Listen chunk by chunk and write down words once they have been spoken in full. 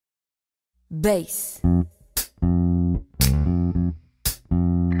Bass.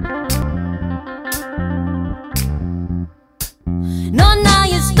 넌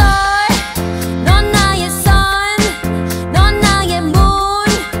나의 star, 넌 나의 sun, 넌 나의 moon,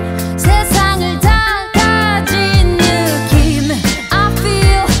 세상을 다 가진 느낌. I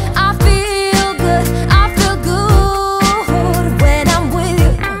feel good when I'm with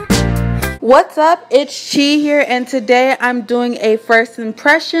you. What's up? It's Chi here, and today I'm doing a first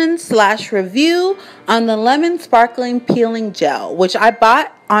impression / review on the lemon sparkling peeling gel, which I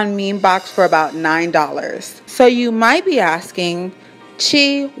bought on Memebox for about $9. So you might be asking,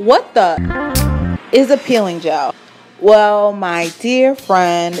 Chi, what the is a peeling gel? Well, my dear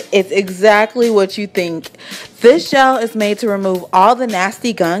friend, it's exactly what you think. This gel is made to remove all the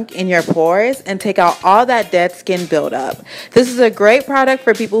nasty gunk in your pores and take out all that dead skin buildup. This is a great product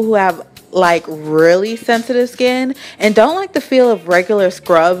for people who have like really sensitive skin and don't like the feel of regular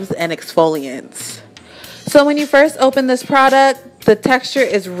scrubs and exfoliants. So when you first open this product, the texture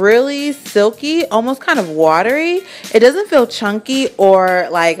is really silky, almost kind of watery. It doesn't feel chunky or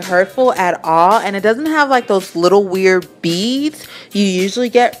like hurtful at all, and it doesn't have like those little weird beads you usually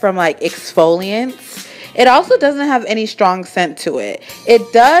get from like exfoliants. It also doesn't have any strong scent to it. It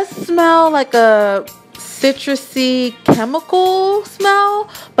does smell like a citrusy chemical smell,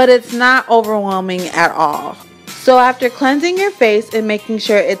 but it's not overwhelming at all. So after cleansing your face and making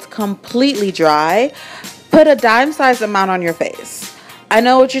sure it's completely dry, put a dime-sized amount on your face. I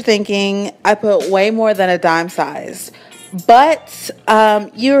know what you're thinking. I put way more than a dime size. But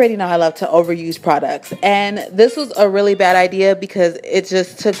you already know I love to overuse products. And this was a really bad idea because it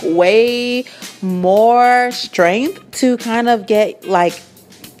just took way more strength to kind of get like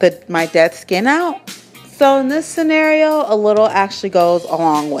my dead skin out. So in this scenario, a little actually goes a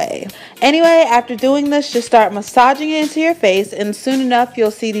long way. Anyway, after doing this, just start massaging it into your face, and soon enough, you'll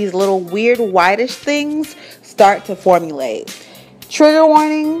see these little weird whitish things start to formulate. Trigger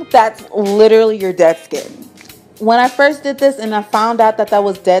warning, that's literally your dead skin. When I first did this and I found out that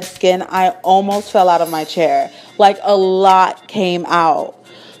was dead skin, I almost fell out of my chair. Like a lot came out.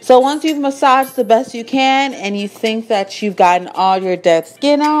 So once you've massaged the best you can and you think that you've gotten all your dead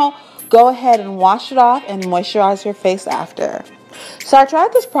skin out, go ahead and wash it off and moisturize your face after. So I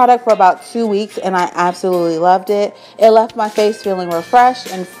tried this product for about 2 weeks and I absolutely loved it. It left my face feeling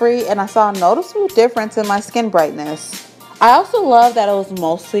refreshed and free, and I saw a noticeable difference in my skin brightness. I also love that it was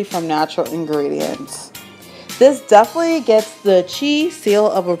mostly from natural ingredients. This definitely gets the Chi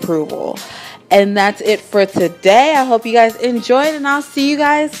seal of approval. And that's it for today. I hope you guys enjoyed, and I'll see you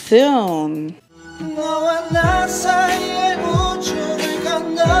guys soon.